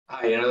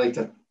I'd like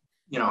to,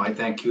 I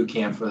thank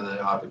QCAN for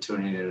the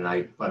opportunity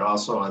tonight, but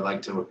also I'd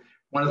like to,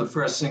 one of the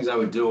first things I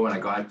would do when I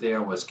got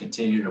there was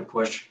continue to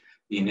push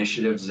the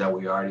initiatives that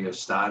we already have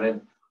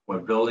started.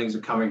 When buildings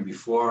are coming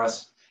before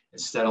us,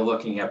 instead of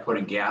looking at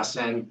putting gas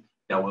in,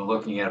 that we're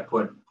looking at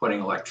putting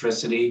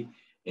electricity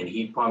and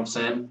heat pumps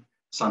in,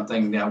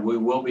 something that we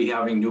will be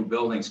having new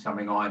buildings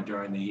coming on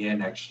during the year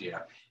next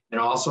year. And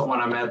also when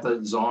I'm at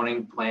the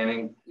zoning,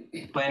 planning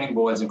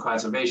boards and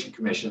conservation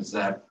commissions,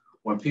 that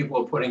when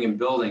people are putting in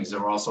buildings,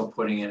 they're also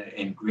putting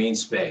in green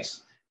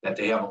space, that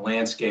they have a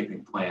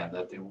landscaping plan,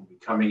 that they will be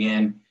coming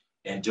in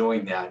and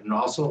doing that. And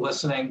also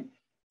listening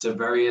to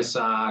various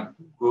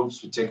groups,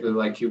 particularly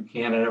like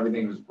QCAN and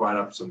everything, who's brought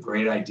up some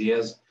great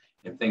ideas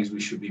and things we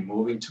should be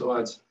moving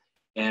towards.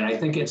 And I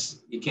think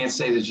you can't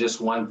say there's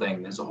just one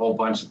thing, there's a whole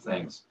bunch of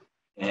things.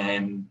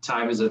 And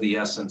time is of the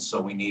essence,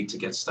 so we need to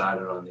get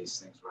started on these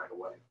things right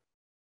away.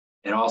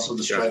 And also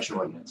the stretch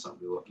ordinance I'll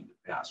be looking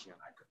to pass when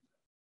I could.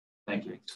 Thank you.